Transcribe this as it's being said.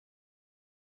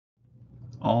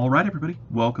All right, everybody,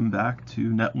 welcome back to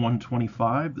Net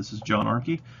 125. This is John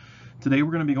Archie. Today we're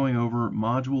going to be going over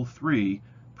Module 3,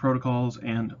 Protocols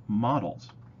and Models.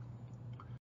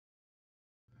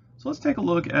 So let's take a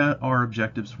look at our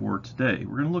objectives for today.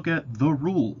 We're going to look at the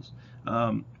rules.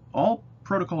 All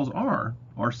protocols are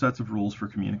sets of rules for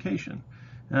communication.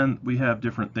 And we have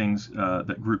different things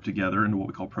that group together into what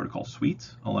we call protocol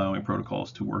suites, allowing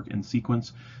protocols to work in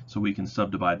sequence so we can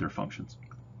subdivide their functions.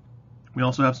 We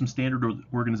also have some standard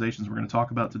organizations we're going to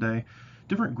talk about today,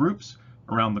 different groups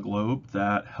around the globe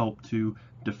that help to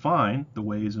define the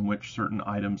ways in which certain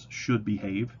items should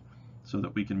behave so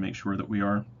that we can make sure that we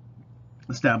are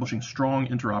establishing strong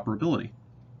interoperability.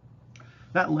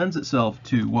 That lends itself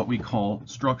to what we call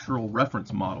structural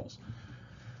reference models.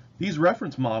 These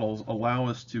reference models allow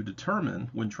us to determine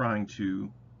when trying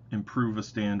to improve a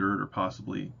standard or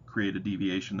possibly create a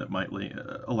deviation that might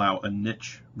allow a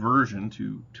niche version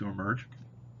to emerge.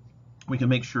 We can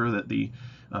make sure that the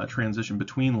transition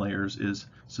between layers is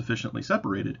sufficiently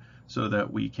separated so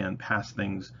that we can pass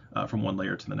things from one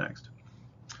layer to the next.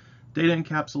 Data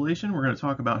encapsulation, we're going to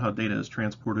talk about how data is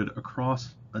transported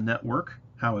across a network,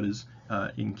 how it is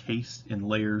encased in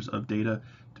layers of data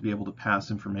to be able to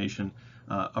pass information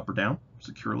up or down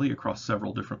securely across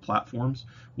several different platforms,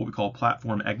 what we call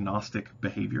platform agnostic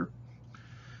behavior.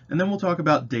 And then we'll talk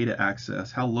about data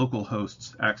access, how local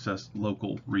hosts access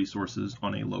local resources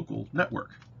on a local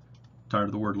network. Tired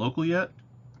of the word local yet?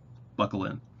 Buckle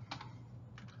in.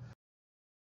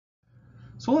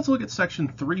 So let's look at section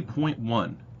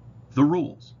 3.1, the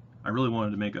rules. I really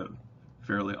wanted to make a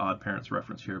Fairly Odd Parents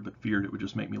reference here, but feared it would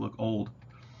just make me look old.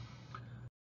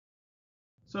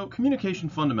 So communication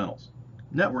fundamentals.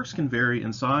 Networks can vary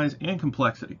in size and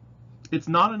complexity. It's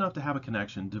not enough to have a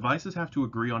connection. Devices have to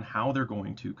agree on how they're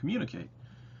going to communicate.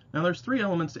 Now there's three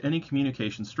elements to any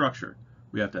communication structure.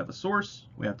 We have to have a source,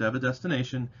 we have to have a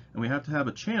destination, and we have to have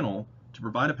a channel to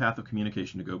provide a path of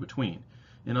communication to go between.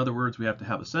 In other words, we have to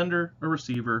have a sender, a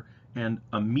receiver, and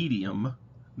a medium.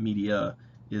 Media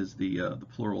is the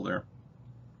plural there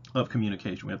of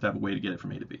communication. We have to have a way to get it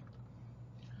from A to B.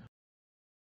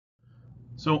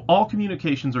 So all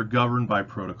communications are governed by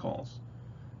protocols.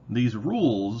 These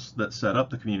rules that set up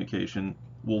the communication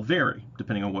will vary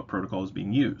depending on what protocol is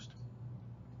being used.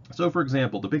 So for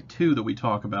example, the big two that we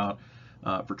talk about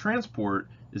for transport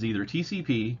is either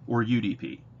TCP or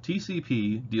UDP.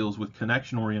 TCP deals with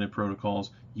connection-oriented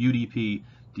protocols, UDP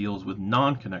deals with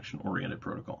non-connection-oriented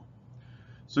protocol.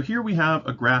 So here we have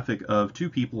a graphic of two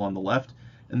people on the left,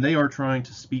 and they are trying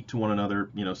to speak to one another.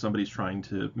 You know, somebody's trying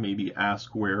to maybe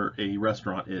ask where a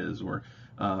restaurant is, or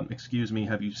excuse me,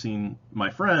 have you seen my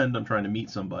friend? I'm trying to meet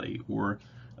somebody, or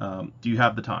do you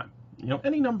have the time? You know,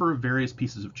 any number of various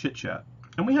pieces of chit chat.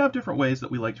 And we have different ways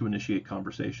that we like to initiate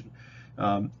conversation.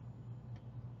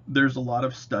 There's a lot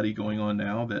of study going on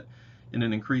now that in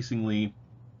an increasingly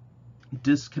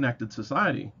disconnected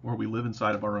society where we live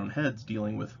inside of our own heads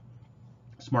dealing with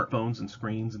smartphones and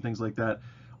screens and things like that,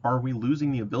 are we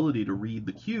losing the ability to read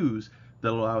the cues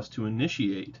that allow us to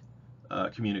initiate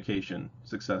communication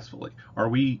successfully? Are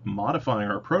we modifying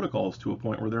our protocols to a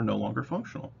point where they're no longer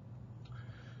functional?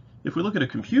 If we look at a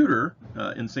computer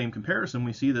in same comparison,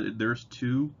 we see that there's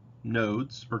two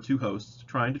nodes or two hosts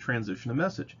trying to transition a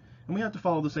message. And we have to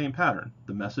follow the same pattern.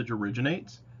 The message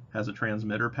originates, has a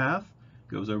transmitter path,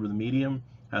 goes over the medium,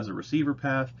 has a receiver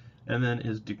path, and then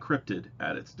is decrypted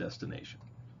at its destination.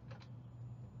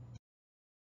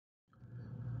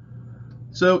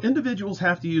 So individuals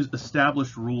have to use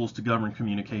established rules to govern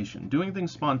communication. Doing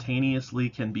things spontaneously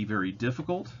can be very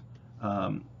difficult.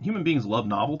 Human beings love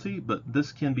novelty, but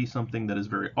this can be something that is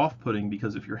very off-putting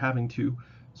because if you're having to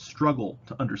struggle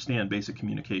to understand basic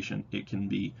communication, it can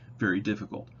be very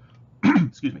difficult.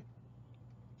 Excuse me.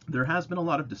 There has been a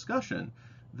lot of discussion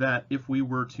that if we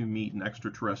were to meet an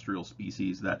extraterrestrial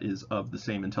species that is of the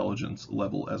same intelligence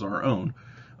level as our own,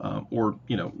 or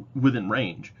within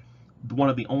range,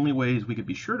 one of the only ways we could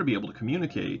be sure to be able to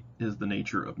communicate is the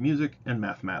nature of music and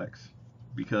mathematics,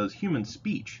 because human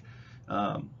speech,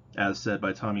 as said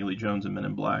by Tommy Lee Jones in Men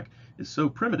in Black, is so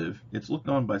primitive, it's looked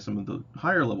on by some of the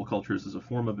higher level cultures as a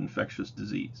form of infectious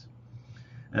disease.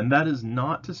 And that is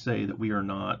not to say that we are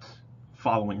not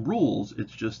following rules,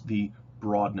 it's just the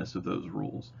broadness of those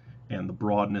rules and the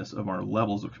broadness of our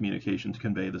levels of communication to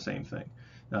convey the same thing.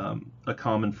 A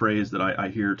common phrase that I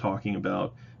hear talking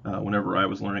about whenever I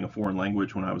was learning a foreign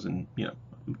language when I was in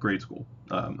grade school,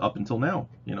 up until now,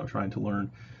 trying to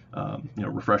learn,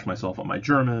 refresh myself on my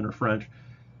German or French.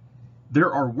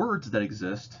 There are words that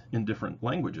exist in different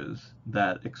languages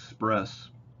that express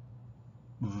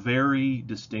very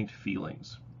distinct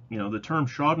feelings. The term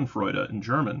Schadenfreude in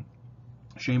German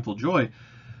Shameful joy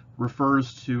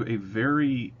refers to a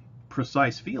very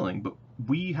precise feeling, but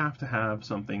we have to have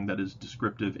something that is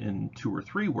descriptive in 2 or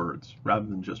 3 words rather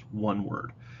than just 1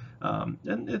 word.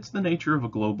 And it's the nature of a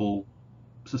global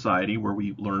society where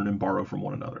we learn and borrow from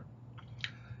one another.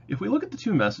 If we look at the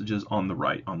 2 messages on the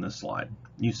right on this slide,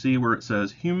 you see where it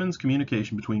says humans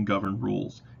communication between governed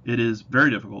rules. It is very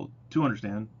difficult to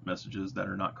understand messages that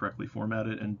are not correctly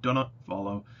formatted and do not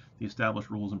follow the established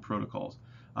rules and protocols.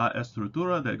 A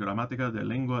estrutura de gramática de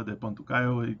lengua de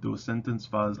Pontucayo y dos sentence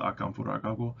faz a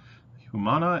configuração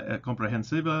humana e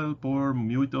compreensível por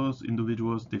muitos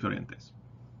indivíduos diferentes.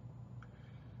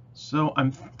 So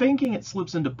I'm thinking it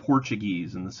slips into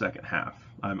Portuguese in the second half.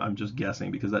 I'm just guessing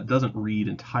because that doesn't read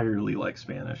entirely like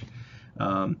Spanish,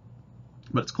 but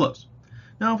it's close.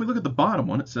 Now, if we look at the bottom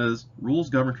one, it says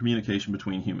rules govern communication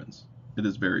between humans. It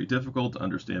is very difficult to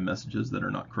understand messages that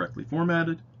are not correctly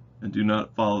formatted and do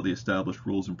not follow the established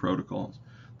rules and protocols.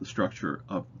 The structure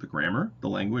of the grammar, the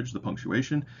language, the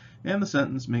punctuation, and the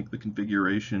sentence make the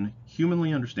configuration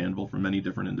humanly understandable for many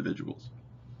different individuals.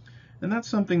 And that's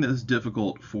something that is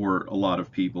difficult for a lot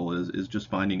of people is just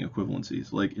finding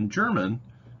equivalencies. Like in German,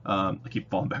 I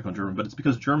keep falling back on German, but it's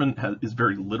because German is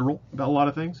very literal about a lot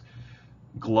of things.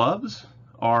 Gloves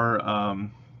are,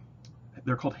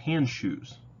 they're called hand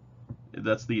shoes.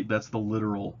 That's the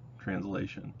literal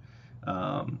translation.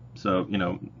 So, you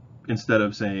know, instead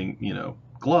of saying, you know,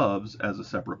 gloves as a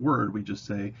separate word, we just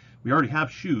say, we already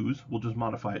have shoes, we'll just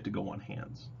modify it to go on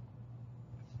hands.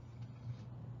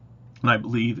 And I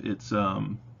believe it's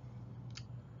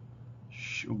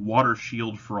water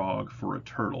shield frog for a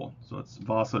turtle. So it's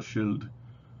Wasserschild.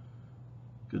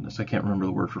 Goodness, I can't remember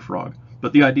the word for frog.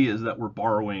 But the idea is that we're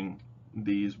borrowing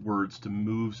these words to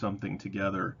move something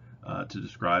together to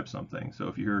describe something. So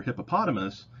if you hear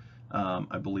hippopotamus,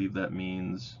 I believe that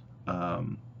means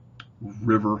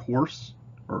river horse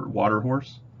or water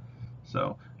horse.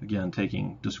 So again,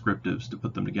 taking descriptives to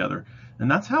put them together. And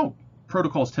that's how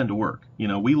protocols tend to work. You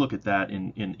know, we look at that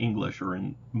in English or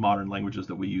in modern languages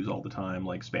that we use all the time,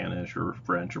 like Spanish or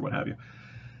French or what have you.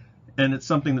 And it's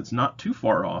something that's not too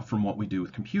far off from what we do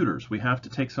with computers. We have to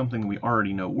take something we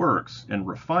already know works and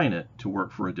refine it to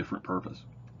work for a different purpose.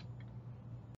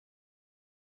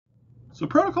 So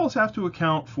protocols have to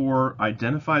account for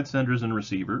identified senders and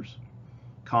receivers,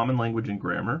 common language and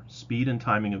grammar, speed and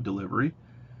timing of delivery.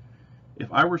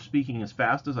 If I were speaking as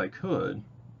fast as I could,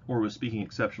 or was speaking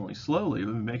exceptionally slowly, it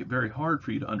would make it very hard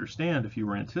for you to understand if you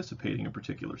were anticipating a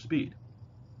particular speed.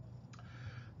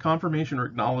 Confirmation or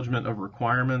acknowledgement of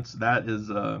requirements, that is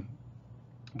going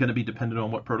to be dependent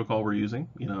on what protocol we're using.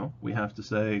 You know, we have to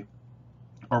say,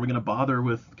 are we going to bother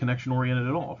with connection oriented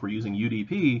at all? If we're using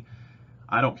UDP,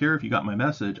 I don't care if you got my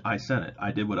message, I sent it.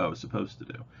 I did what I was supposed to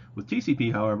do. With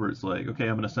TCP, however, it's like, okay,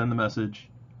 I'm going to send the message.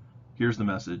 Here's the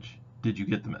message. Did you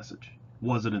get the message?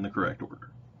 Was it in the correct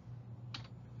order?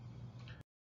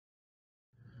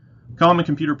 Common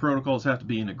computer protocols have to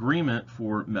be in agreement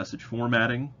for message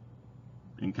formatting,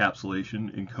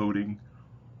 encapsulation, encoding,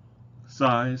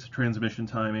 size, transmission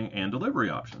timing, and delivery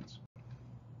options.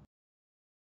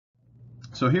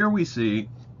 So here we see,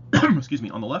 excuse me,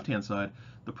 on the left-hand side,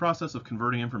 the process of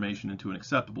converting information into an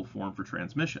acceptable form for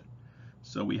transmission.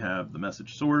 So we have the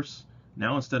message source.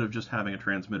 Now instead of just having a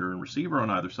transmitter and receiver on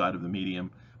either side of the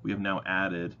medium, we have now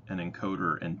added an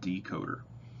encoder and decoder.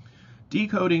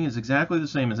 Decoding is exactly the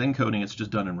same as encoding, it's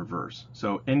just done in reverse.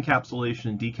 So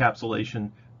encapsulation,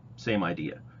 decapsulation, same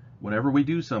idea. Whenever we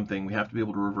do something, we have to be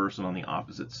able to reverse it on the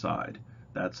opposite side.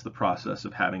 That's the process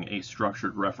of having a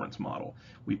structured reference model.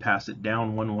 We pass it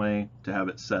down one way to have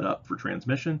it set up for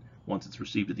transmission. Once it's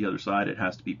received at the other side, it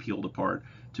has to be peeled apart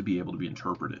to be able to be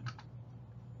interpreted.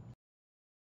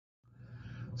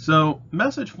 So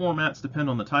message formats depend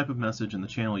on the type of message and the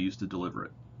channel used to deliver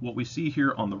it. What we see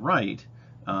here on the right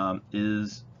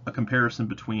is a comparison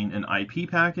between an IP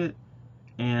packet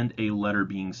and a letter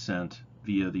being sent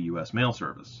via the US mail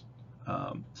service.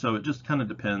 So it just kind of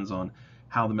depends on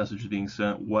how the message is being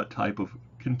sent, what type of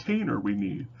container we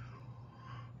need.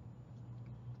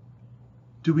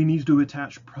 Do we need to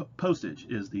attach postage?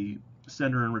 Is the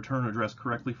sender and return address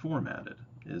correctly formatted?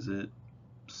 Is it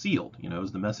sealed? You know,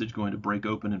 is the message going to break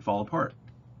open and fall apart?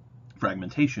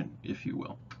 Fragmentation, if you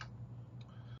will.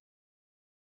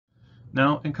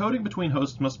 Now, encoding between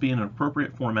hosts must be in an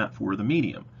appropriate format for the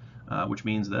medium, which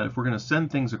means that if we're going to send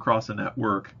things across a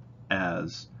network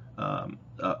as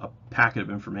a packet of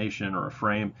information or a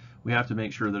frame, we have to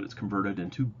make sure that it's converted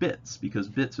into bits, because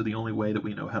bits are the only way that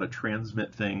we know how to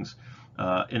transmit things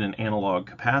in an analog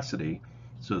capacity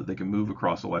so that they can move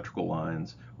across electrical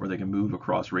lines, or they can move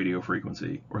across radio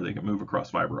frequency, or they can move across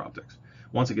fiber optics.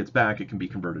 Once it gets back, it can be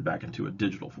converted back into a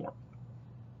digital form.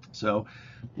 So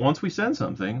once we send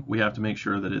something, we have to make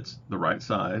sure that it's the right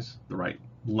size, the right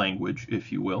language,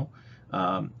 if you will,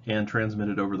 and transmit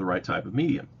it over the right type of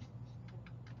medium.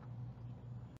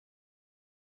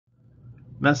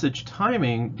 Message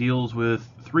timing deals with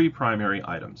three primary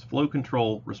items: flow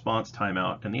control, response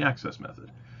timeout, and the access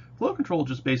method. Flow control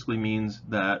just basically means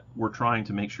that we're trying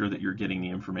to make sure that you're getting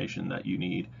the information that you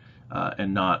need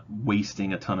and not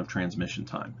wasting a ton of transmission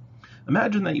time.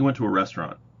 Imagine that you went to a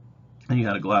restaurant and you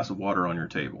had a glass of water on your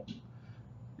table.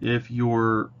 If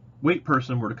your wait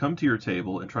person were to come to your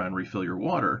table and try and refill your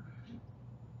water,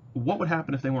 what would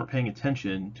happen if they weren't paying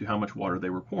attention to how much water they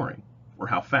were pouring or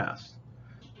how fast?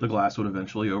 The glass would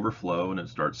eventually overflow and it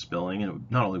starts spilling, and it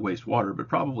would not only waste water but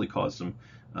probably cause some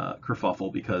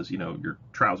kerfuffle because your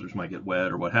trousers might get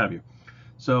wet or what have you.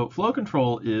 So flow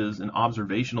control is an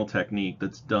observational technique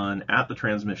that's done at the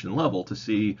transmission level to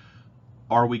see,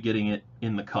 are we getting it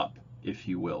in the cup, if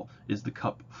you will? Is the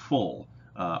cup full?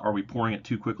 Are we pouring it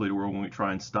too quickly to where when we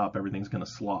try and stop, everything's going to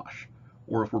slosh?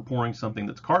 Or if we're pouring something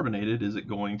that's carbonated, is it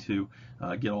going to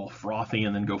get all frothy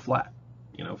and then go flat?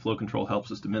 Flow control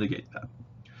helps us to mitigate that.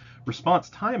 Response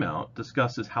timeout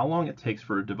discusses how long it takes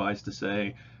for a device to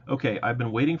say, okay, I've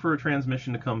been waiting for a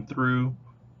transmission to come through,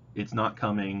 it's not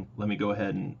coming, let me go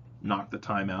ahead and knock the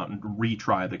timeout and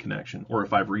retry the connection. Or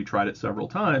if I've retried it several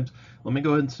times, let me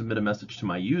go ahead and submit a message to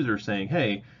my user saying,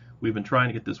 hey, we've been trying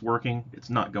to get this working,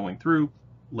 it's not going through,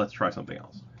 let's try something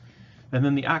else. And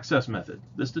then the access method.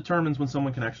 This determines when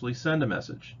someone can actually send a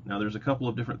message. Now there's a couple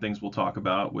of different things we'll talk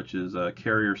about, which is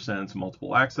carrier sense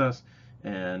multiple access,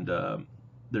 and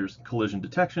there's collision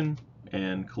detection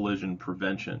and collision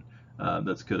prevention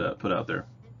that's put out there.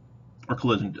 Or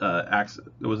collision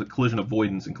it was a collision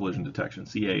avoidance and collision detection,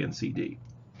 CA and CD.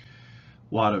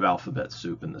 A lot of alphabet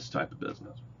soup in this type of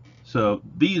business. So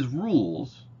these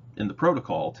rules in the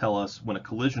protocol tell us when a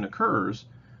collision occurs,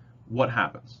 what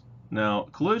happens. Now,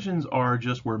 collisions are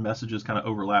just where messages kind of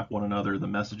overlap one another. The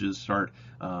messages start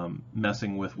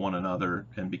messing with one another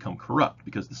and become corrupt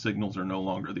because the signals are no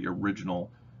longer the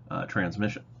original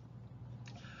transmission.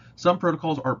 Some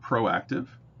protocols are proactive,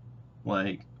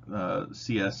 like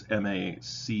CSMA-CD,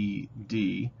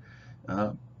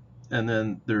 and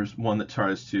then there's one that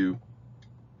tries to,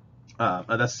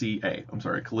 that's CA, I'm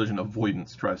sorry, collision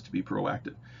avoidance tries to be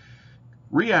proactive.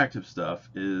 Reactive stuff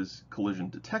is collision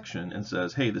detection and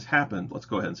says, hey, this happened, let's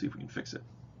go ahead and see if we can fix it.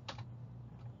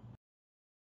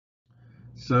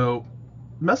 So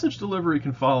message delivery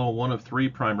can follow one of three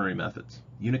primary methods: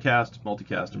 unicast,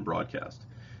 multicast, and broadcast.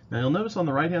 Now you'll notice on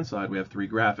the right hand side we have three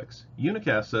graphics.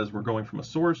 Unicast says we're going from a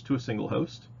source to a single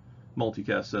host.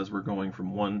 Multicast says we're going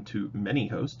from one to many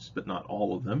hosts, but not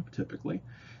all of them typically.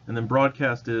 And then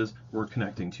broadcast is we're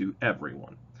connecting to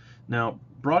everyone. Now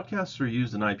broadcasts are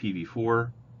used in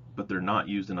IPv4, but they're not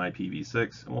used in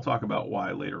IPv6, and we'll talk about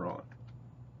why later on.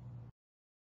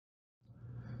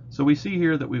 So we see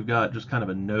here that we've got just kind of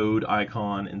a node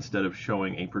icon instead of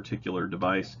showing a particular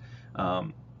device.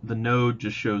 The node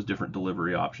just shows different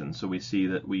delivery options, so we see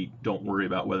that we don't worry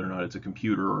about whether or not it's a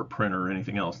computer or a printer or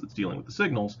anything else that's dealing with the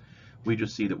signals. We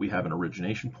just see that we have an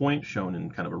origination point shown in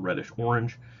kind of a reddish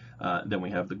orange. Then we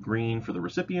have the green for the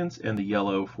recipients and the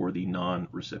yellow for the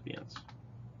non-recipients.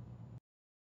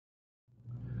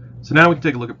 So now we can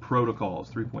take a look at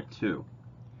protocols 3.2.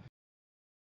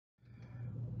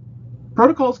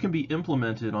 Protocols can be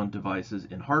implemented on devices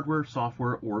in hardware,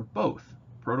 software, or both.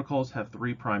 Protocols have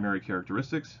three primary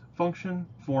characteristics: function,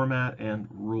 format, and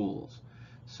rules.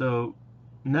 So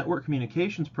network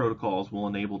communications protocols will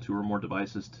enable two or more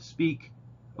devices to speak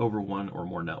over one or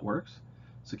more networks.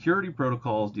 Security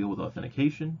protocols deal with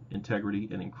authentication, integrity,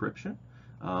 and encryption,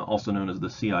 also known as the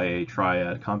CIA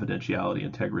triad: confidentiality,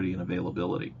 integrity, and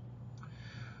availability.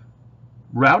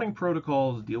 Routing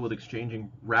protocols deal with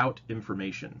exchanging route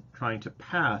information, trying to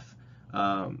path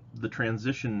the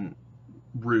transition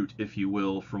route, if you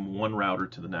will, from one router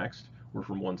to the next, or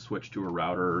from one switch to a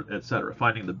router, etc.,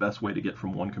 finding the best way to get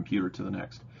from one computer to the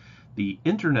next. The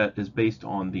internet is based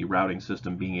on the routing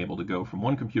system being able to go from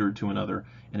one computer to another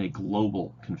in a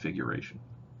global configuration.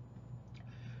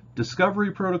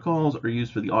 Discovery protocols are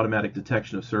used for the automatic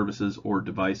detection of services or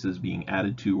devices being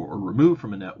added to or removed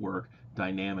from a network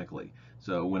dynamically.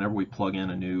 So whenever we plug in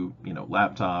a new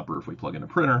laptop, or if we plug in a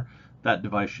printer, that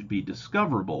device should be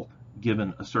discoverable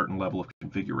given a certain level of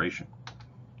configuration.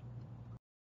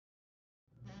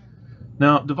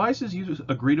 Now, devices use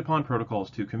agreed upon protocols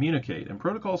to communicate, and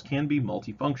protocols can be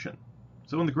multifunction.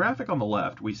 So in the graphic on the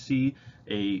left, we see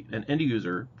an end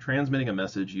user transmitting a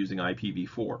message using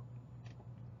IPv4.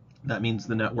 That means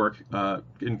the network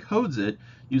encodes it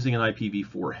using an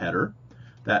IPv4 header.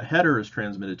 That header is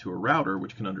transmitted to a router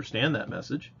which can understand that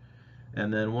message.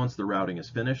 And then once the routing is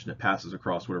finished and it passes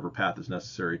across whatever path is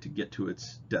necessary to get to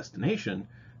its destination,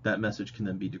 that message can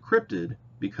then be decrypted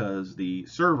because the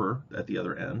server at the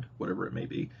other end, whatever it may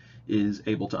be, is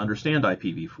able to understand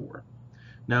IPv4.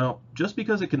 Now, just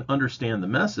because it can understand the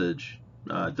message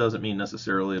doesn't mean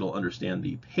necessarily it'll understand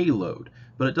the payload,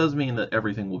 but it does mean that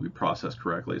everything will be processed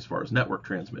correctly as far as network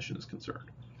transmission is concerned.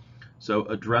 So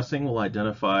addressing will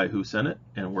identify who sent it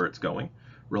and where it's going.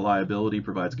 Reliability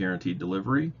provides guaranteed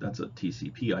delivery. That's a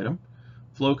TCP item.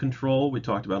 Flow control, we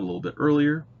talked about a little bit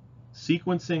earlier.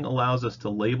 Sequencing allows us to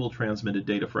label transmitted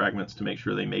data fragments to make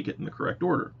sure they make it in the correct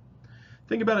order.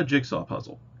 Think about a jigsaw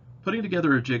puzzle. Putting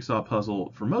together a jigsaw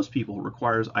puzzle for most people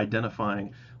requires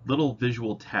identifying little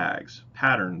visual tags,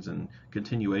 patterns, and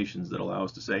continuations that allow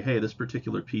us to say, hey, this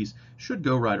particular piece should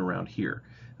go right around here.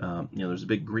 There's a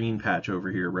big green patch over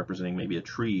here representing maybe a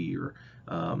tree or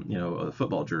a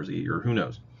football jersey or who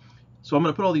knows. So I'm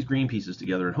going to put all these green pieces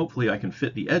together and hopefully I can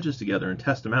fit the edges together and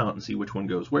test them out and see which one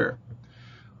goes where.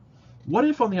 What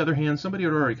if, on the other hand, somebody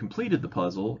had already completed the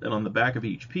puzzle and on the back of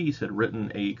each piece had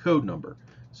written a code number?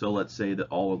 So let's say that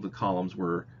all of the columns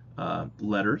were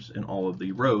letters and all of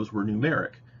the rows were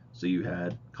numeric. So you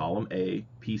had column A,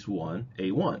 piece 1,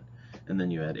 A1, and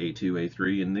then you had A2,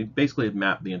 A3, and they basically had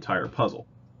mapped the entire puzzle.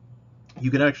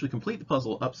 You could actually complete the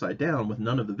puzzle upside down with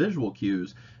none of the visual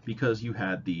cues because you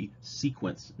had the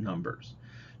sequence numbers.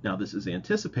 Now this is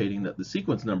anticipating that the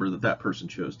sequence number that that person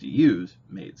chose to use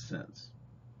made sense.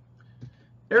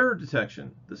 Error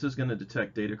detection. This is going to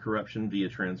detect data corruption via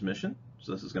transmission.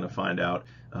 So this is going to find out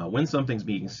when something's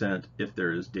being sent, if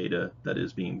there is data that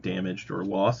is being damaged or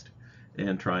lost,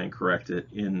 and try and correct it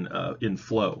in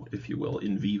flow, if you will,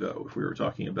 in vivo, if we were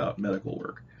talking about medical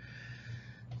work.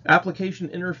 Application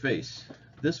interface.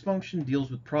 This function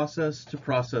deals with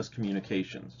process-to-process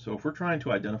communications. So if we're trying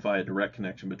to identify a direct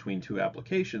connection between two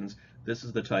applications, this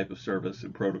is the type of service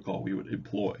and protocol we would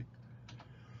employ.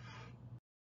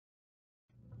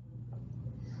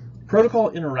 Protocol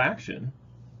interaction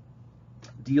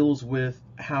deals with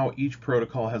how each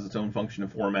protocol has its own function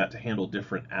and format to handle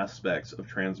different aspects of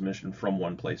transmission from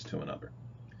one place to another.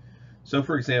 So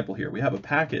for example here, we have a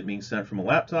packet being sent from a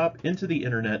laptop into the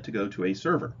internet to go to a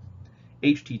server.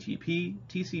 HTTP,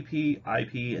 TCP,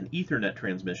 IP, and Ethernet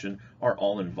transmission are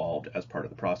all involved as part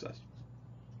of the process.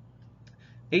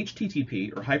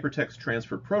 HTTP, or Hypertext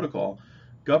Transfer Protocol,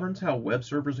 governs how web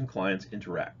servers and clients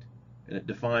interact, and it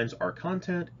defines our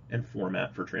content and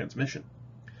format for transmission.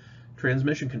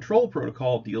 Transmission Control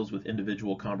Protocol deals with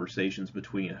individual conversations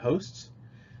between hosts,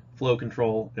 flow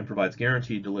control, and provides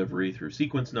guaranteed delivery through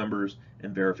sequence numbers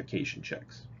and verification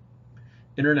checks.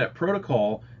 Internet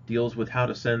Protocol deals with how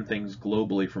to send things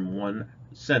globally from one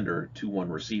sender to one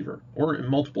receiver, or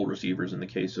multiple receivers in the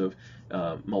case of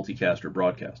multicast or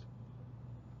broadcast.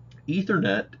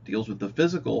 Ethernet deals with the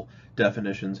physical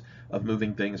definitions of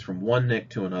moving things from one NIC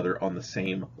to another on the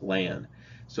same LAN.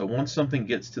 So once something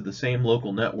gets to the same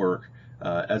local network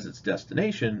as its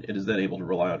destination, it is then able to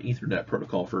rely on Ethernet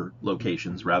protocol for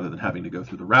locations rather than having to go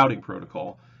through the routing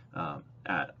protocol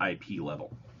at IP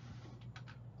level.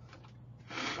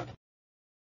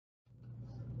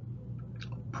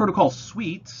 Protocol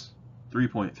suites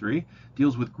 3.3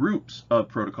 deals with groups of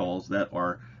protocols that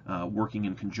are working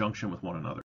in conjunction with one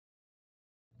another.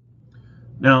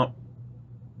 Now,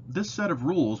 this set of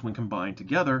rules, when combined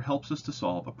together, helps us to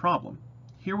solve a problem.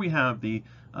 Here we have the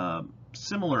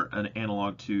similar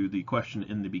analog to the question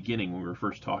in the beginning when we were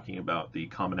first talking about the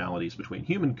commonalities between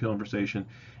human conversation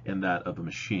and that of a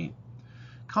machine.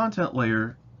 Content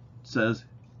layer says,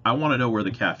 I want to know where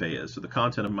the cafe is. So the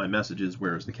content of my message is,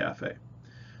 where is the cafe?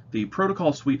 The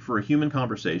protocol suite for a human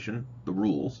conversation, the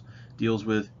rules, deals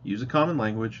with use a common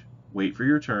language, wait for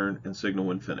your turn, and signal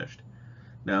when finished.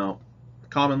 Now,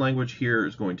 common language here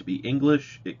is going to be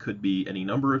English. It could be any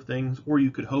number of things, or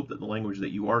you could hope that the language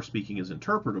that you are speaking is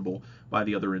interpretable by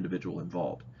the other individual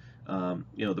involved.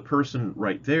 The person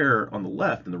right there on the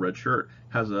left in the red shirt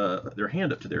has their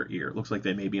hand up to their ear. It looks like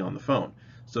they may be on the phone.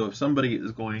 So if somebody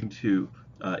is going to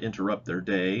interrupt their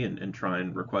day and try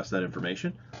and request that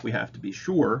information, we have to be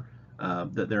sure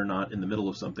that they're not in the middle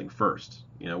of something first.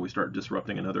 We start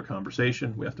disrupting another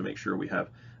conversation, we have to make sure we have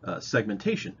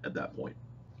segmentation at that point.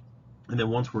 And then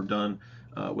once we're done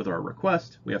with our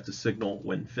request, we have to signal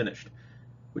when finished,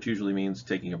 which usually means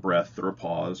taking a breath or a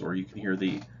pause, or you can hear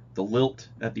the lilt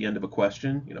at the end of a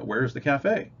question. Where's the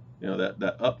cafe?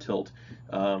 That up tilt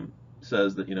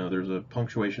says that, there's a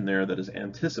punctuation there that is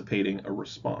anticipating a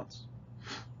response.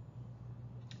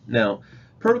 Now,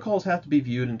 protocols have to be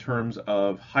viewed in terms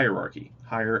of hierarchy,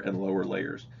 higher and lower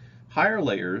layers. Higher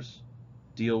layers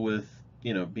deal with,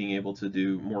 being able to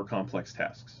do more complex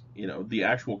tasks. The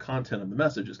actual content of the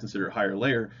message is considered a higher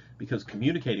layer because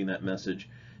communicating that message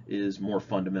is more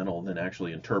fundamental than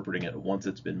actually interpreting it once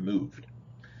it's been moved.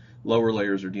 Lower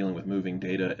layers are dealing with moving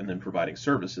data and then providing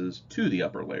services to the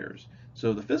upper layers.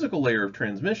 So the physical layer of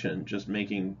transmission, just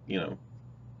making,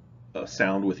 a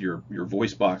sound with your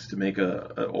voice box to make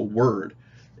a word,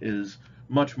 is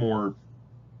much more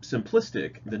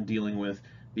simplistic than dealing with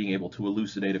being able to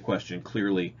elucidate a question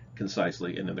clearly,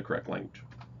 concisely, and in the correct language.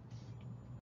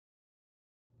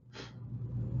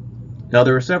 Now,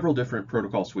 there are several different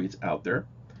protocol suites out there.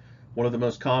 One of the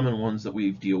most common ones that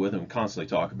we deal with and constantly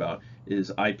talk about is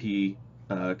IP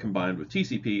combined with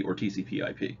TCP or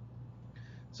TCP/IP.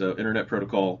 So Internet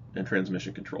Protocol and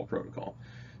Transmission Control Protocol.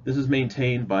 This is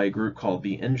maintained by a group called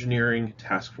the Engineering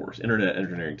Task Force, Internet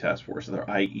Engineering Task Force, or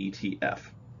IETF.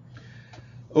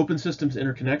 Open Systems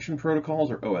Interconnection Protocols,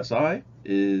 or OSI,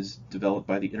 is developed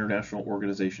by the International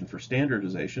Organization for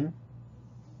Standardization.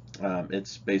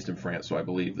 It's based in France, so I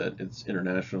believe that it's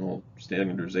International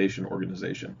Standardization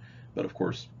Organization, but of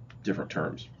course, different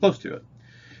terms, close to it.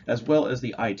 As well as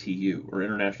the ITU, or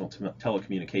International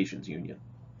Telecommunications Union.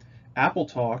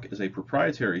 AppleTalk is a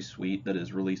proprietary suite that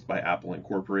is released by Apple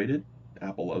Incorporated.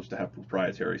 Apple loves to have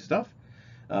proprietary stuff.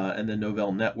 And then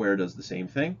Novell NetWare does the same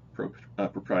thing,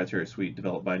 proprietary suite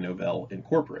developed by Novell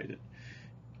Incorporated.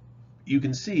 You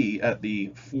can see at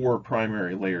the 4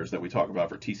 primary layers that we talk about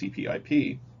for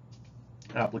TCP/IP,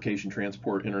 application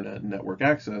transport, internet, and network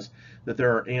access, that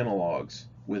there are analogs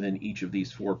within each of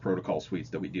these 4 protocol suites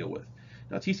that we deal with.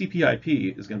 Now,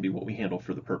 TCP/IP is going to be what we handle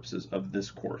for the purposes of this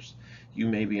course. You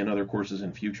may be in other courses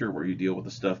in future where you deal with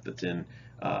the stuff that's in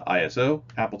ISO,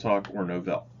 AppleTalk, or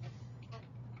Novell.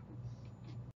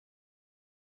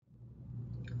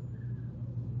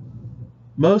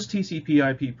 Most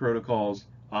TCP/IP protocols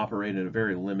operate in a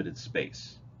very limited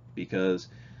space because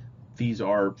these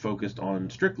are focused on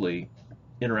strictly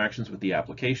interactions with the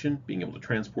application, being able to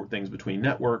transport things between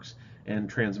networks, and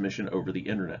transmission over the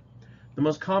internet. The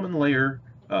most common layer,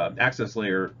 access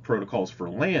layer protocols for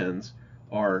LANs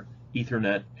are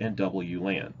Ethernet and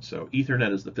WLAN. So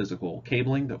Ethernet is the physical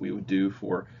cabling that we would do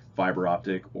for fiber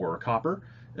optic or copper,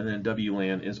 and then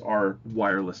WLAN is our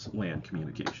wireless LAN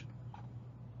communication.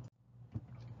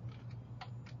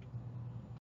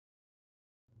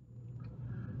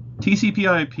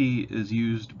 TCP/IP is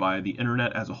used by the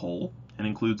internet as a whole and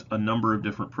includes a number of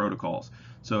different protocols.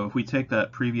 So if we take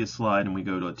that previous slide and we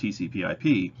go to a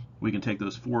TCP/IP, we can take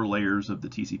those 4 layers of the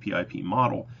TCP/IP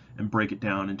model and break it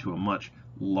down into a much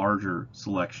larger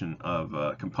selection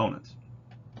of components.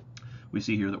 We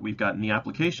see here that we've got in the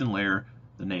application layer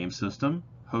the name system,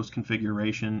 host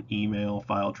configuration, email,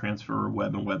 file transfer,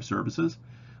 web and web services.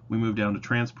 We move down to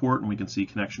transport and we can see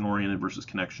connection oriented versus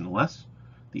connectionless.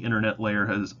 The internet layer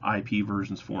has IP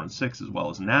versions 4 and 6 as well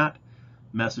as NAT.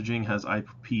 Messaging has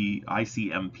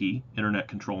ICMP, Internet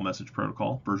Control Message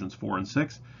Protocol, versions 4 and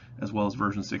 6, as well as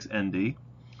version 6 ND.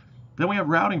 Then we have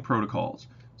routing protocols.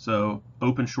 So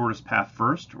Open Shortest Path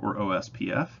First, or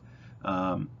OSPF.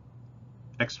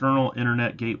 External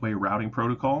Internet Gateway Routing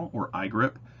Protocol, or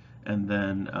IGRIP. And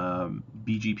then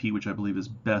BGP, which I believe is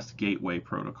Best Gateway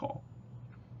Protocol.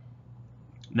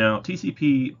 Now,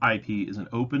 TCP/IP is an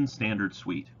open standard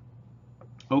suite.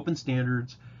 Open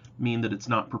standards mean that it's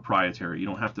not proprietary. You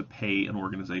don't have to pay an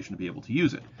organization to be able to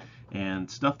use it. And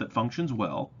stuff that functions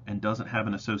well and doesn't have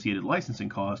an associated licensing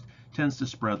cost tends to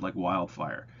spread like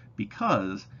wildfire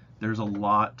because there's a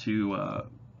lot to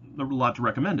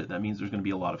recommend it. That means there's going to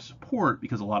be a lot of support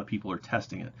because a lot of people are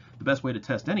testing it. The best way to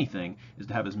test anything is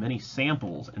to have as many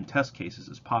samples and test cases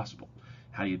as possible.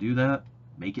 How do you do that?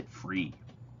 Make it free.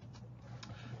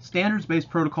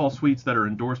 Standards-based protocol suites that are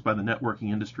endorsed by the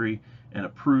networking industry and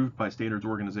approved by standards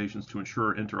organizations to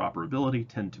ensure interoperability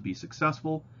tend to be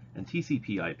successful, and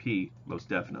TCP/IP most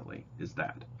definitely is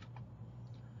that.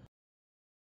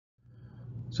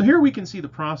 So here we can see the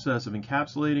process of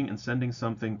encapsulating and sending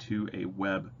something to a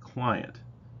web client.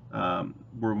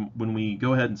 When we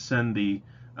go ahead and send the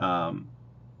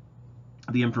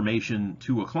information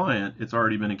to a client, it's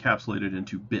already been encapsulated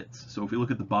into bits. So if we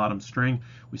look at the bottom string,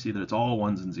 we see that it's all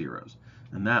 1s and 0s.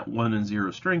 And that 1 and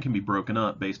 0 string can be broken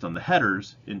up based on the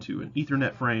headers into an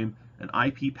Ethernet frame, an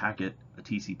IP packet, a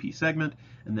TCP segment,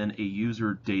 and then a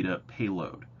user data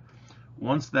payload.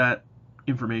 Once that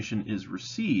information is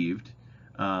received,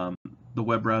 the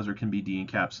web browser can be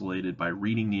de-encapsulated by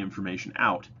reading the information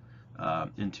out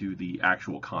into the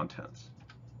actual contents.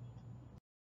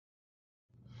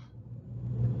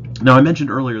 Now, I mentioned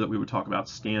earlier that we would talk about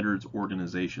standards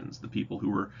organizations, the people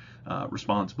who were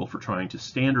responsible for trying to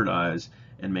standardize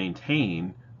and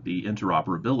maintain the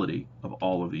interoperability of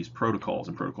all of these protocols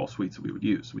and protocol suites that we would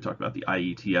use. We talked about the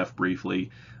IETF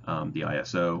briefly, the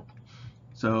ISO.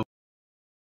 So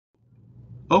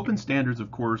open standards, of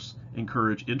course,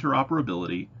 encourage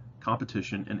interoperability,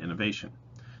 competition, and innovation.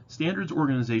 Standards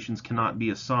organizations cannot be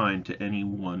assigned to any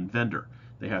one vendor.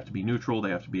 They have to be neutral. They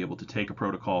have to be able to take a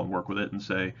protocol and work with it and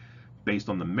say, based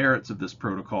on the merits of this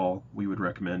protocol, we would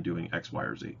recommend doing X, Y,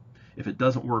 or Z. If it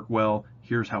doesn't work well,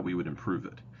 here's how we would improve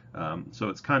it. So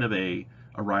it's kind of a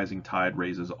rising tide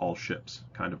raises all ships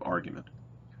kind of argument.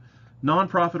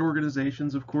 Nonprofit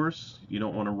organizations, of course, you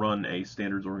don't want to run a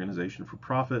standards organization for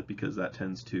profit because that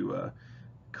tends to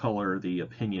color the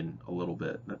opinion a little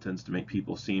bit. That tends to make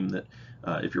people seem that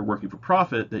if you're working for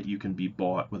profit, that you can be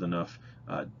bought with enough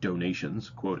donations,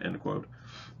 quote, end quote,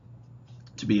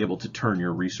 to be able to turn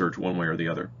your research one way or the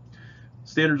other.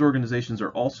 Standards organizations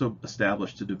are also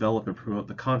established to develop and promote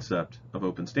the concept of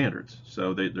open standards.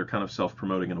 So they're kind of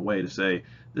self-promoting in a way to say,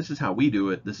 this is how we do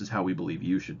it, this is how we believe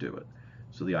you should do it.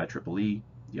 So the IEEE,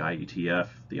 the IETF,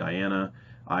 the IANA,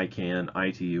 ICANN,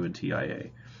 ITU, and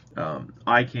TIA.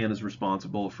 ICANN is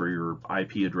responsible for your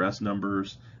IP address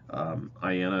numbers.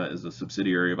 IANA is a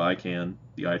subsidiary of ICANN.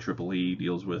 The IEEE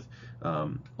deals with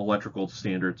electrical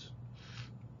standards.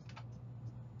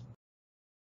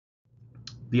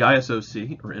 The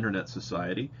ISOC, or Internet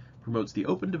Society, promotes the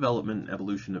open development and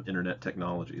evolution of Internet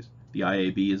technologies. The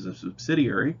IAB is a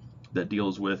subsidiary that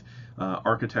deals with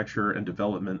architecture and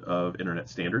development of Internet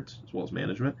standards, as well as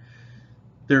management.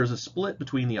 There's a split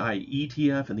between the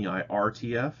IETF and the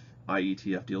IRTF.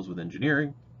 IETF deals with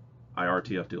engineering.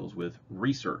 IRTF deals with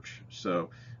research. So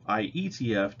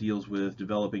IETF deals with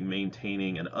developing,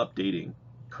 maintaining, and updating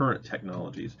current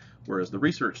technologies, whereas the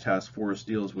Research Task Force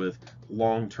deals with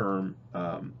long-term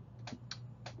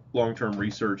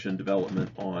research and development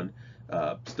on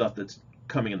stuff that's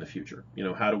coming in the future. You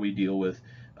know, how do we deal with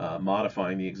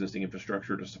modifying the existing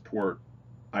infrastructure to support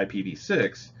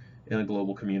IPv6 in a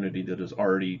global community that has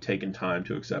already taken time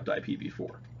to accept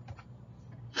IPv4.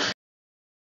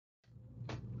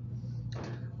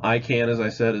 ICANN, as I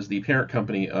said, is the parent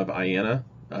company of IANA.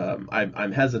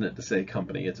 I'm hesitant to say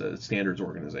company, it's a standards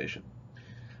organization.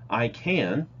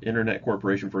 ICANN, Internet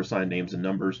Corporation for Assigned Names and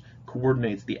Numbers,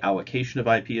 coordinates the allocation of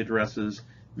IP addresses,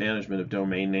 management of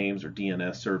domain names or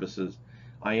DNS services.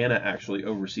 IANA actually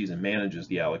oversees and manages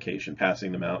the allocation,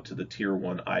 passing them out to the Tier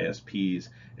 1 ISPs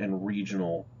and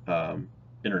regional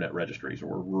Internet registries,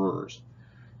 or RURs.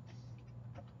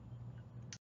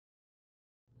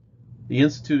 The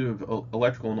Institute of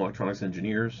Electrical and Electronics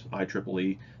Engineers,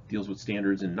 IEEE, deals with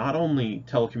standards in not only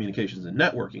telecommunications and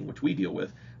networking, which we deal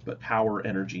with, but power,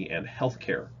 energy, and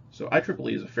healthcare. So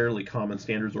IEEE is a fairly common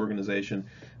standards organization,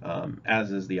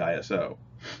 as is the ISO.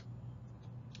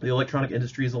 The Electronic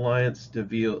Industries Alliance,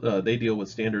 they deal with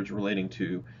standards relating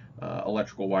to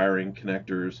electrical wiring,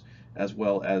 connectors, as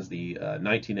well as the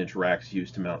 19-inch racks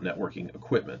used to mount networking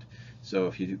equipment. So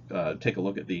if you take a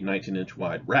look at the 19-inch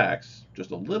wide racks,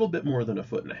 just a little bit more than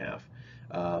 1.5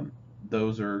 feet,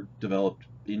 those are developed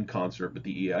in concert with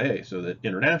the EIA, so that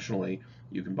internationally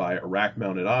you can buy a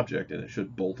rack-mounted object and it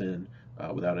should bolt in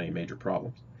without any major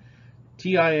problems.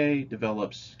 TIA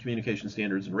develops communication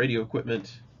standards in radio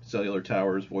equipment, cellular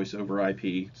towers, voice over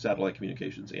IP, satellite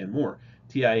communications, and more.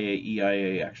 TIA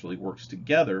EIA actually works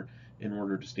together in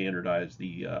order to standardize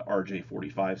the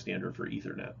RJ45 standard for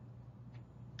Ethernet,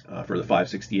 for the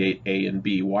 568A and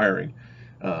B wiring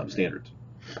standards.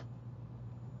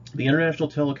 The International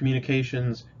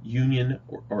Telecommunications Union,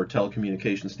 or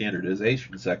Telecommunications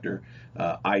Standardization Sector,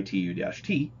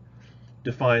 ITU-T,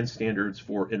 defines standards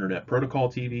for Internet Protocol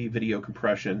TV, video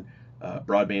compression,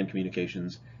 broadband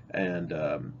communications, and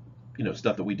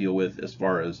stuff that we deal with as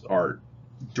far as our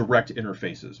direct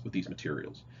interfaces with these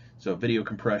materials. So video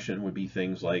compression would be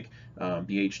things like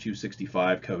the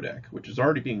H.265 codec, which is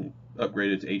already being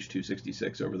upgraded to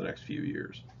H.266 over the next few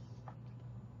years.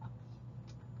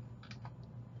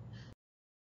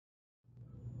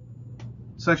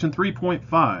 Section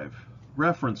 3.5,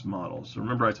 reference models. So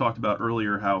remember I talked about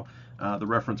earlier how the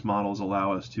reference models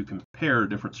allow us to compare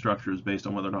different structures based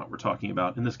on whether or not we're talking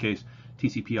about, in this case,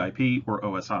 TCP/IP or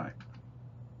OSI.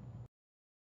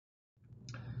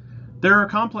 There are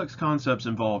complex concepts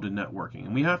involved in networking,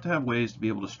 and we have to have ways to be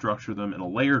able to structure them in a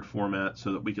layered format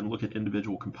so that we can look at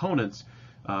individual components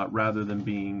rather than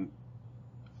being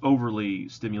overly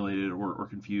stimulated or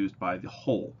confused by the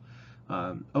whole.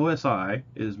 OSI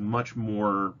is much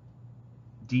more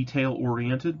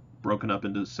detail-oriented, broken up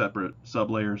into separate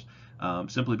sublayers,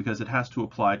 simply because it has to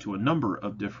apply to a number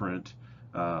of different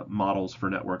models for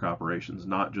network operations,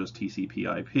 not just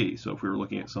TCP/IP. So if we were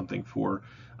looking at something for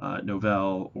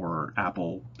Novell or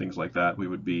Apple, things like that, we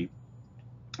would be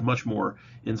much more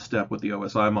in step with the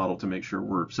OSI model to make sure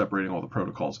we're separating all the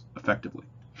protocols effectively.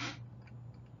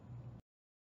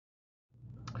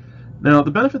 Now,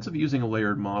 the benefits of using a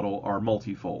layered model are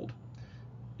multifold.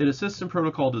 It assists in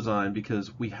protocol design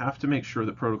because we have to make sure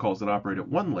that protocols that operate at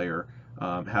one layer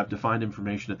have defined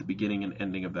information at the beginning and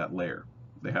ending of that layer.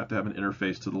 They have to have an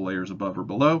interface to the layers above or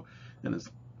below, and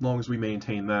as long as we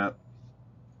maintain that,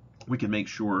 we can make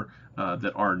sure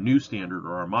that our new standard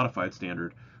or our modified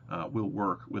standard will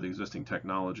work with existing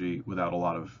technology without a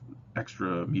lot of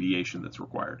extra mediation that's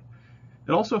required.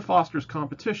 It also fosters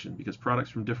competition because products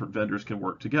from different vendors can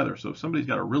work together. So if somebody's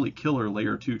got a really killer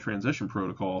layer 2 transition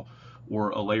protocol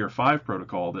or a layer 5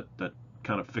 protocol that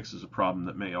kind of fixes a problem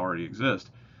that may already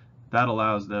exist, that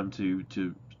allows them to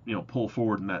pull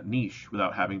forward in that niche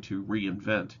without having to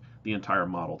reinvent the entire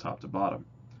model top to bottom.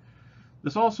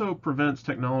 This also prevents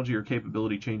technology or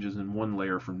capability changes in one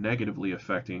layer from negatively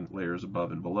affecting layers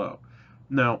above and below.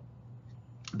 Now,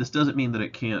 this doesn't mean that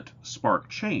it can't spark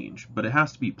change, but it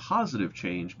has to be positive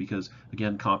change because,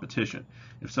 again, competition.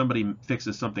 If somebody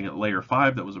fixes something at layer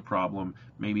 5 that was a problem,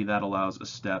 maybe that allows a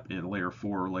step in layer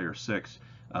 4 or layer 6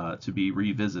 to be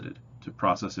revisited to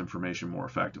process information more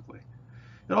effectively.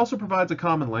 It also provides a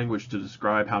common language to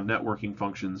describe how networking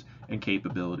functions and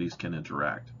capabilities can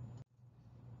interact.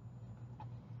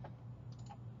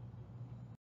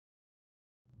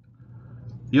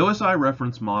 The OSI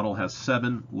reference model has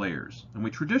 7 layers, and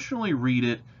we traditionally read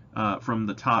it from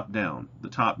the top down, the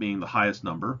top being the highest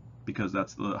number, because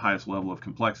that's the highest level of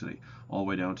complexity, all the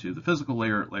way down to the physical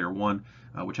layer, layer 1,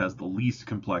 which has the least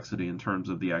complexity in terms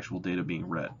of the actual data being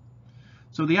read.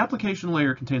 So the application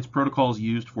layer contains protocols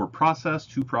used for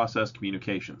process-to-process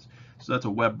communications. So that's a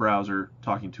web browser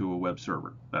talking to a web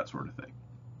server, that sort of thing.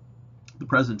 The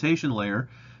presentation layer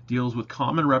deals with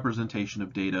common representation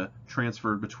of data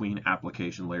transferred between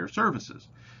application layer services.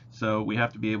 So we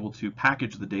have to be able to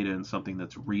package the data in something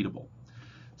that's readable.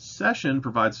 Session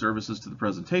provides services to the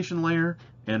presentation layer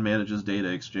and manages data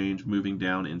exchange moving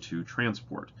down into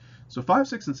transport. So 5,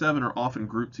 6, and 7 are often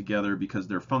grouped together because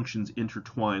their functions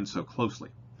intertwine so closely.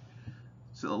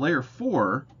 So layer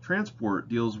 4, transport,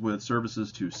 deals with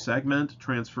services to segment,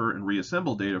 transfer, and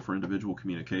reassemble data for individual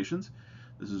communications.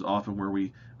 This is often where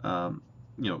we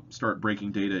start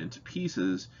breaking data into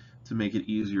pieces to make it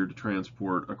easier to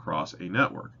transport across a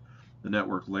network. The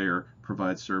network layer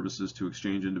provides services to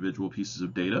exchange individual pieces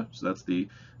of data, so that's the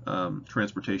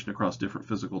transportation across different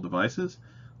physical devices.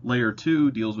 Layer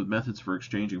 2 deals with methods for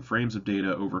exchanging frames of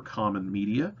data over common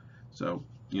media, so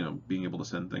being able to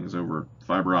send things over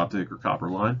fiber optic or copper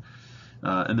line.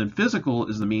 And then physical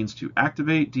is the means to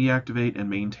activate, deactivate, and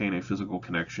maintain a physical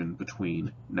connection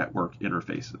between network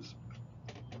interfaces.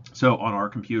 So on our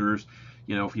computers,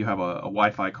 if you have a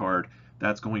Wi-Fi card,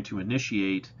 that's going to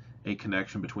initiate a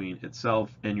connection between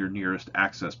itself and your nearest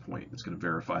access point. It's going to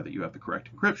verify that you have the correct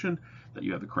encryption, that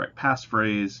you have the correct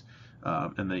passphrase,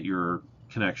 and that your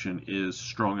connection is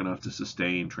strong enough to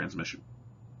sustain transmission.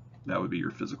 That would be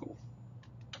your physical.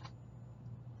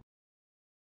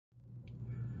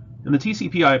 In the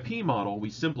TCP/IP model, we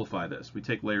simplify this. We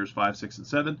take layers 5, 6, and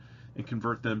 7 and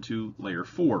convert them to layer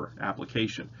 4,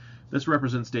 application. This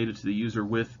represents data to the user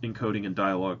with encoding and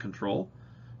dialog control.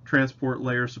 Transport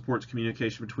layer supports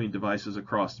communication between devices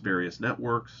across various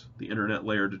networks. The internet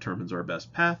layer determines our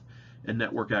best path, and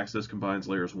network access combines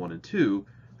layers 1 and 2,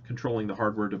 controlling the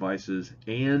hardware devices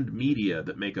and media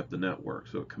that make up the network.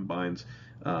 So it combines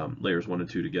layers 1 and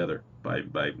 2 together by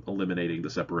eliminating the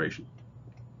separation.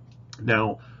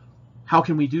 Now, how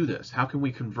can we do this? How can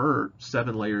we convert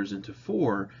 7 layers into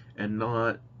 4 and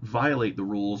not violate the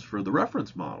rules for the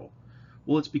reference model?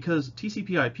 Well, it's because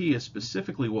TCP/IP is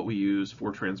specifically what we use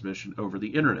for transmission over the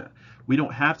internet. We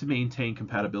don't have to maintain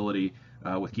compatibility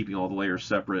with keeping all the layers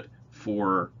separate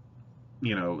for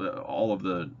all of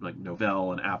the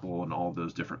Novell and Apple and all of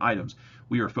those different items.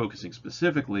 We are focusing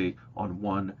specifically on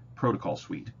one protocol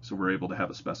suite. So we're able to have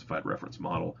a specified reference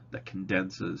model that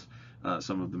condenses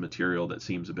some of the material that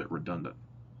seems a bit redundant.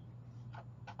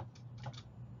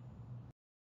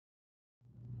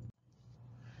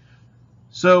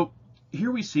 So here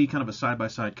we see kind of a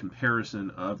side-by-side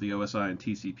comparison of the OSI and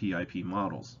TCP/IP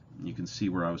models. You can see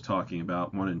where I was talking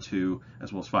about 1 and 2,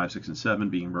 as well as 5, 6, and 7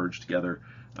 being merged together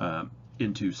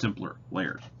into simpler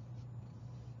layers.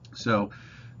 So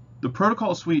the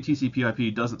protocol suite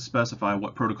TCP/IP doesn't specify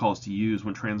what protocols to use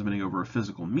when transmitting over a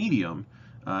physical medium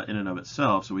in and of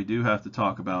itself. So we do have to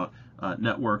talk about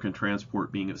network and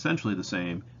transport being essentially the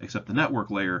same, except the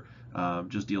network layer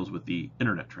just deals with the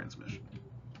internet transmission.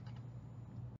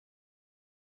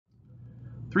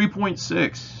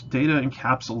 3.6, data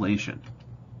encapsulation.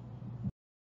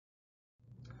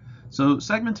 So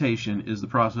segmentation is the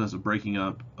process of breaking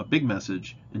up a big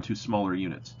message into smaller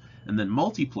units. And then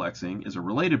multiplexing is a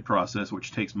related process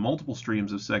which takes multiple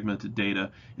streams of segmented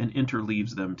data and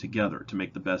interleaves them together to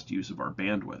make the best use of our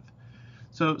bandwidth.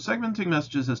 So segmenting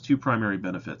messages has two primary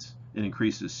benefits. It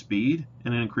increases speed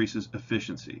and it increases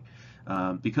efficiency.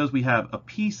 Because we have a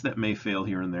piece that may fail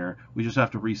here and there, we just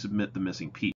have to resubmit the missing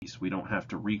piece. We don't have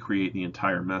to recreate the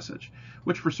entire message,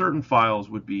 which for certain files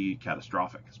would be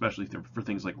catastrophic, especially for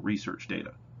things like research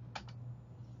data.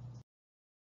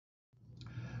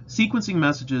 Sequencing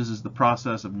messages is the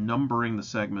process of numbering the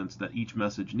segments that each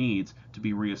message needs to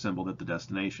be reassembled at the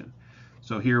destination.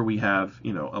 So here we have,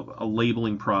 a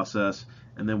labeling process,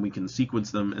 and then we can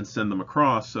sequence them and send them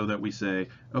across so that we say,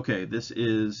 okay, this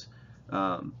is,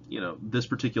 this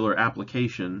particular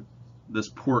application, this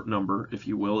port number, if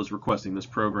you will, is requesting this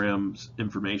program's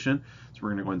information. So we're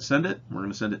going to go ahead and send it. We're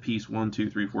going to send it piece 1, 2,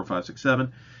 3, 4, 5, 6,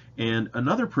 7. And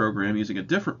another program using a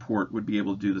different port would be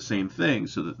able to do the same thing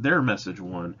so that their message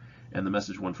 1 and the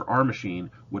message 1 for our machine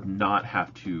would not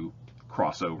have to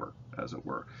cross over, as it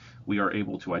were. We are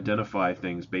able to identify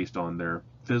things based on their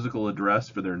physical address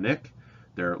for their NIC,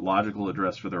 their logical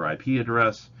address for their IP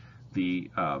address,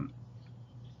 the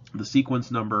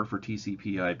sequence number for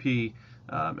TCP/IP,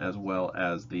 as well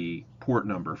as the port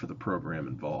number for the program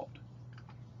involved.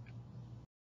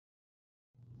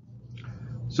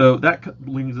 So that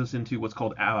brings us into what's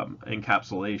called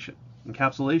encapsulation.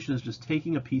 Encapsulation is just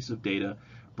taking a piece of data,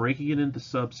 breaking it into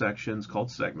subsections called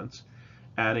segments,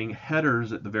 adding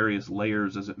headers at the various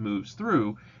layers as it moves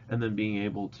through, and then being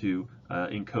able to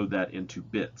encode that into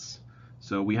bits.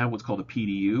 So we have what's called a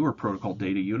PDU, or Protocol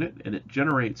Data Unit, and it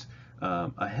generates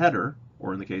a header,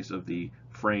 or in the case of the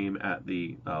frame at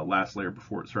the last layer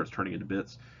before it starts turning into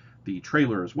bits, the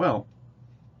trailer as well,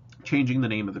 changing the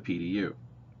name of the PDU.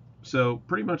 So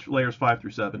pretty much layers 5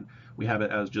 through 7, we have it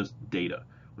as just data.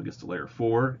 When it gets to layer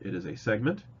 4, it is a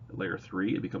segment. At layer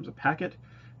 3, it becomes a packet.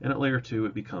 And at layer 2,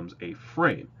 it becomes a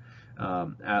frame.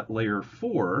 At layer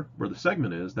 4, where the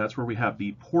segment is, that's where we have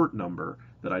the port number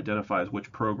that identifies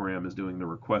which program is doing the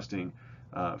requesting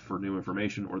for new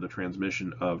information or the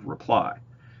transmission of reply.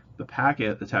 The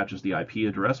packet attaches the IP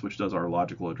address, which does our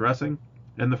logical addressing,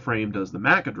 and the frame does the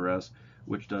MAC address,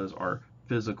 which does our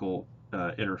physical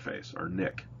interface, our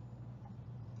NIC.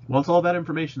 Once all that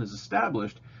information is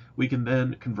established, we can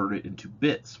then convert it into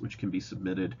bits, which can be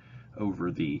submitted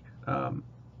over the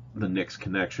NIC's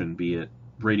connection, be it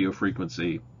radio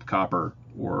frequency, copper,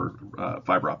 or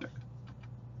fiber optic.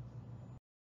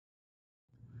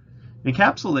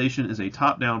 Encapsulation is a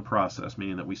top-down process,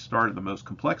 meaning that we start at the most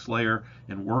complex layer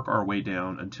and work our way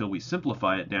down until we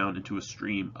simplify it down into a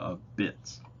stream of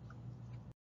bits.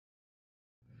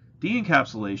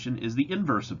 De-encapsulation is the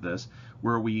inverse of this,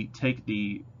 where we take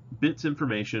the bits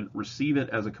information, receive it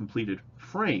as a completed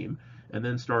frame, and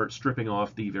then start stripping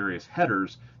off the various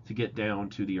headers to get down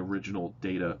to the original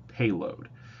data payload.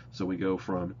 So we go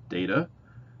from data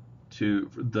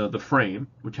to the frame,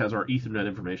 which has our Ethernet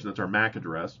information, that's our MAC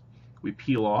address. We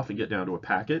peel off and get down to a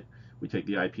packet. We take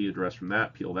the IP address from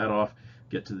that, peel that off,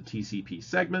 get to the TCP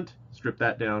segment, strip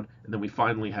that down, and then we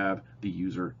finally have the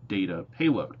user data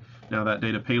payload. Now that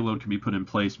data payload can be put in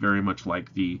place very much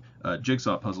like the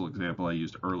jigsaw puzzle example I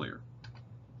used earlier.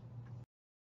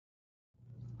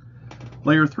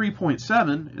 Layer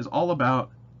 3.7 is all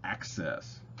about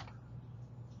access.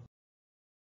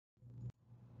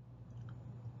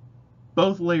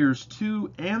 Both layers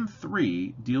 2 and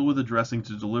 3 deal with addressing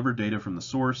to deliver data from the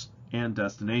source and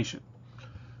destination.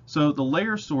 So the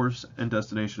layer source and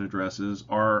destination addresses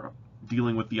are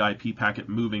dealing with the IP packet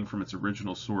moving from its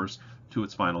original source to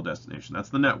its final destination. That's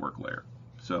the network layer.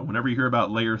 So whenever you hear about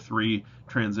layer 3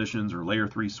 transitions or layer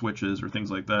 3 switches or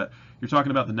things like that, you're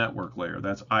talking about the network layer.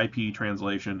 That's IP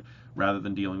translation rather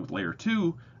than dealing with layer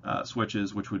 2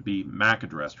 switches, which would be MAC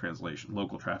address translation,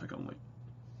 local traffic only.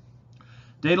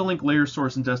 Data link layer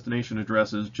source and destination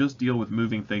addresses just deal with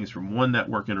moving things from one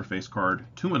network interface card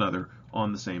to another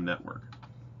on the same network.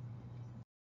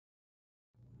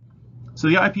 So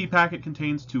the IP packet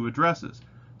contains two addresses,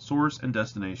 source and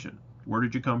destination. Where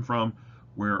did you come from?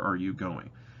 Where are you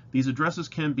going? These addresses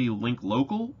can be link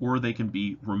local or they can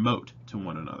be remote to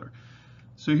one another.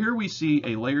 So here we see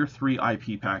a layer 3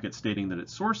 IP packet stating that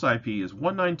its source IP is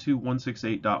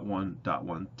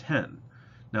 192.168.1.110.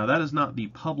 Now that is not the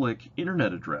public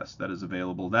internet address that is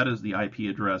available. That is the IP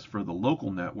address for the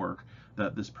local network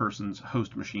that this person's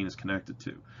host machine is connected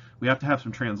to. We have to have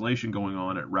some translation going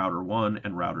on at router 1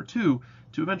 and router 2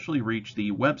 to eventually reach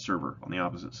the web server on the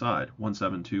opposite side,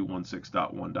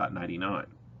 172.168.1.99.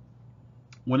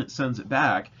 When it sends it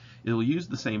back, it'll use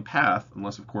the same path,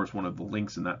 unless of course one of the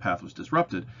links in that path was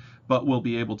disrupted, but we'll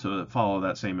be able to follow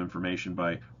that same information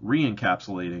by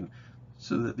re-encapsulating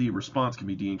so that the response can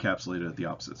be de-encapsulated at the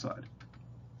opposite side.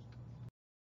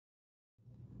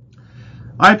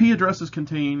 IP addresses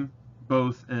contain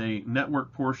both a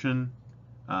network portion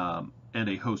and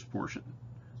a host portion.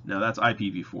 Now that's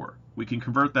IPv4. We can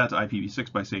convert that to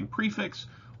IPv6 by saying prefix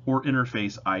or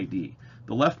interface ID.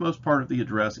 The leftmost part of the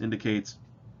address indicates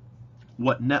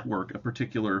what network a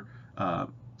particular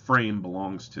frame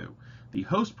belongs to. The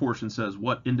host portion says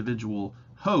what individual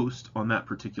host on that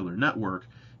particular network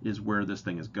is where this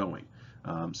thing is going.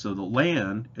 So the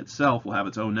LAN itself will have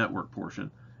its own network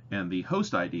portion, and the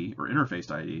host ID or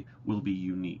interface ID will be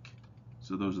unique.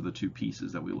 So those are the two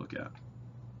pieces that we look at.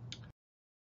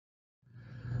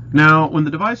 Now, when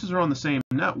the devices are on the same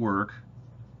network,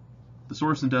 the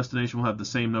source and destination will have the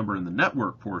same number in the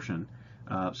network portion,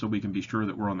 so we can be sure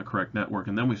that we're on the correct network,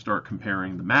 and then we start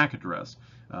comparing the MAC address,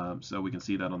 so we can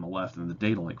see that on the left in the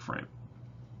data link frame.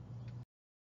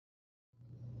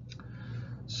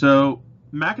 So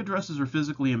MAC addresses are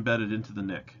physically embedded into the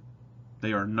NIC.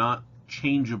 They are not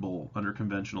changeable under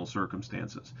conventional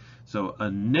circumstances. So a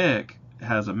NIC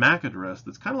has a MAC address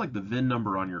that's kind of like the VIN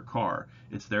number on your car.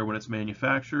 It's there when it's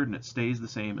manufactured and it stays the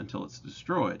same until it's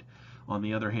destroyed. On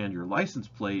the other hand, your license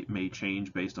plate may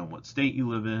change based on what state you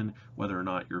live in, whether or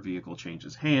not your vehicle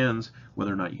changes hands,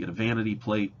 whether or not you get a vanity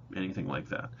plate, anything like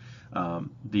that.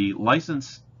 The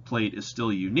license plate is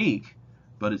still unique,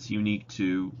 but it's unique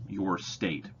to your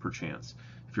state, perchance.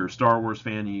 If you're a Star Wars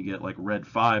fan and you get like Red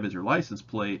 5 as your license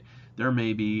plate, there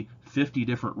may be 50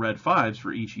 different Red 5s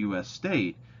for each U.S.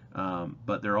 state,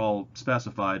 but they're all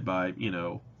specified by, you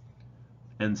know,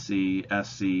 NC,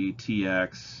 SC,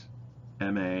 TX,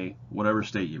 MA, whatever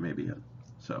state you may be in.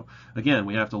 So again,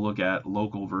 we have to look at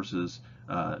local versus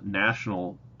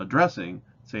national addressing,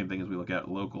 same thing as we look at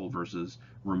local versus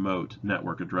remote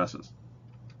network addresses.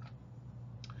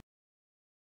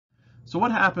 So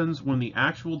what happens when the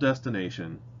actual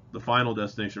destination, the final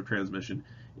destination of transmission,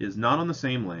 is not on the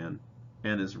same LAN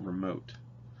and is remote?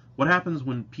 What happens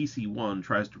when PC1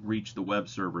 tries to reach the web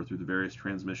server through the various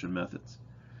transmission methods?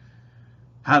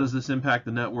 How does this impact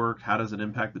the network? How does it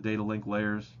impact the data link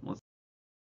layers? Let's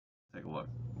take a look.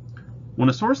 When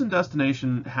a source and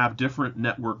destination have different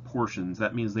network portions,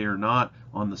 that means they are not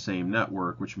on the same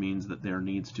network, which means that there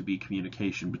needs to be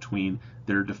communication between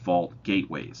their default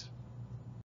gateways.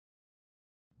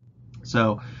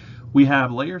 So we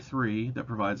have layer 3 that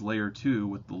provides layer 2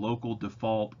 with the local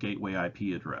default gateway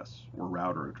IP address or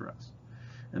router address.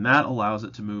 And that allows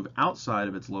it to move outside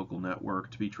of its local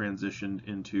network to be transitioned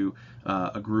into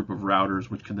a group of routers,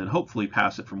 which can then hopefully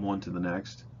pass it from one to the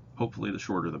next, hopefully the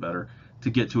shorter the better, to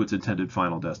get to its intended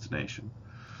final destination.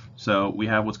 So we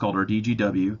have what's called our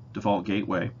DGW, default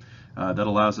gateway, that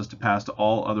allows us to pass to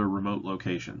all other remote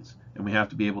locations. And we have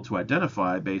to be able to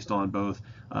identify, based on both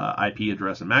IP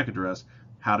address and MAC address,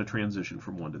 how to transition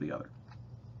from one to the other.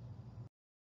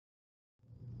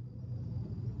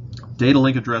 Data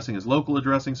link addressing is local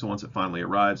addressing, so once it finally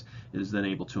arrives, it is then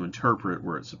able to interpret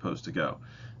where it's supposed to go.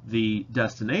 The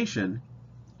destination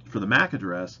for the MAC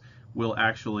address will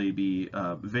actually be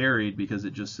varied, because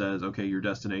it just says, okay, your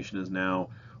destination is now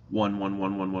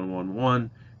 1111111,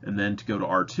 and then to go to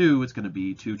R2, it's going to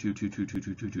be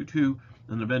 222222222,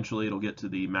 and eventually it'll get to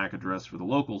the MAC address for the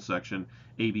local section,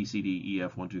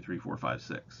 ABCDEF 1 2 3 4 5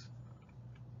 6.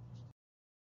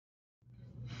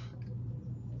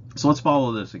 So let's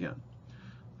follow this again.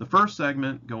 The first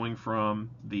segment, going from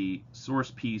the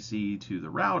source PC to the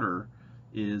router,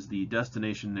 is the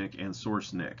destination NIC and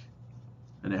source NIC,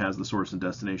 and it has the source and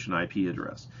destination IP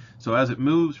address. So as it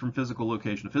moves from physical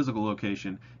location to physical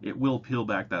location, it will peel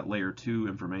back that layer 2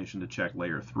 information to check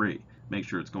layer 3, make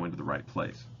sure it's going to the right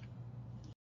place.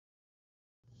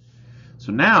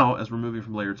 So now, as we're moving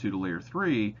from layer 2 to layer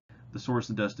 3, the source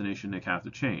and destination NIC have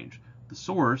to change. The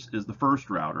source is the first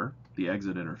router, the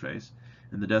exit interface,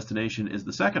 and the destination is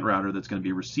the second router that's going to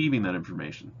be receiving that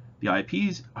information. The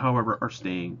IPs, however, are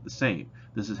staying the same.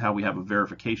 This is how we have a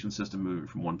verification system moving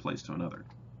from one place to another.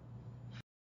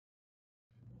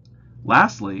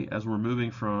 Lastly, as we're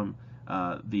moving from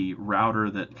the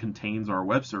router that contains our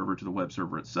web server to the web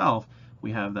server itself,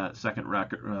 we have that second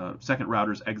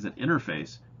router's exit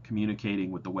interface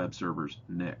communicating with the web server's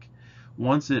NIC.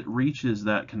 Once it reaches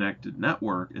that connected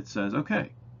network, it says,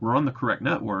 okay, we're on the correct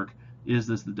network. Is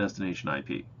this the destination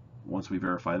IP? Once we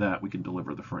verify that, we can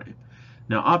deliver the frame.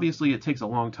 Now, obviously, it takes a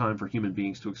long time for human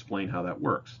beings to explain how that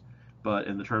works. But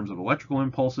in the terms of electrical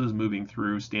impulses moving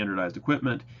through standardized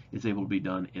equipment, it's able to be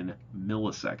done in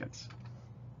milliseconds.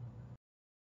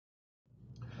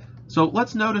 So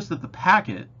let's notice that the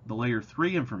packet, the layer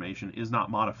 3 information, is not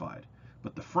modified,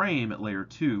 but the frame at layer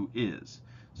 2 is.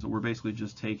 So we're basically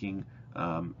just taking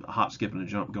a hop, skip, and a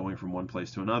jump going from one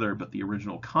place to another, but the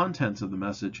original contents of the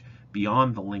message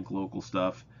beyond the link local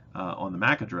stuff on the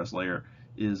MAC address layer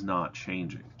is not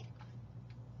changing.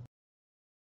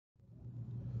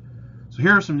 So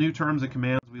here are some new terms and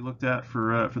commands we looked at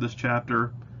for this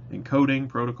chapter: encoding,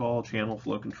 protocol, channel,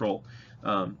 flow control.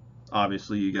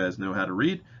 Obviously, you guys know how to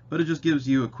read, but it just gives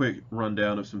you a quick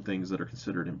rundown of some things that are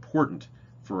considered important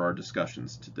for our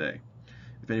discussions today.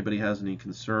 If anybody has any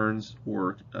concerns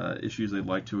or issues they'd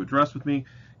like to address with me,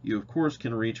 you of course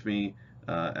can reach me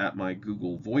at my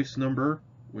Google Voice number,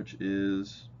 which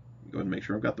is, go ahead and make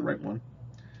sure I've got the right one.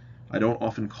 I don't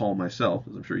often call myself,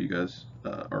 as I'm sure you guys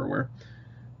are aware.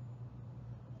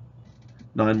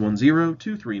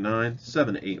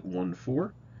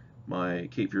 910-239-7814. My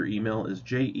Cape Fear email is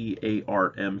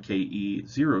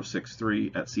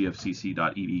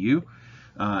jearmke063@cfcc.edu.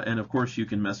 And of course, you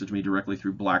can message me directly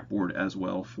through Blackboard as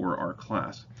well for our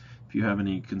class. If you have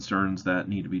any concerns that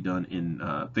need to be done in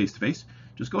face-to-face,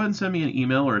 just go ahead and send me an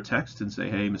email or a text and say,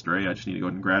 hey, Mr. A, I just need to go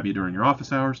ahead and grab you during your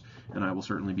office hours, and I will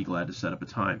certainly be glad to set up a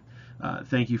time.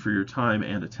 Thank you for your time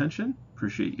and attention.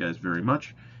 Appreciate you guys very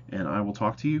much, and I will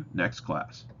talk to you next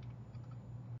class.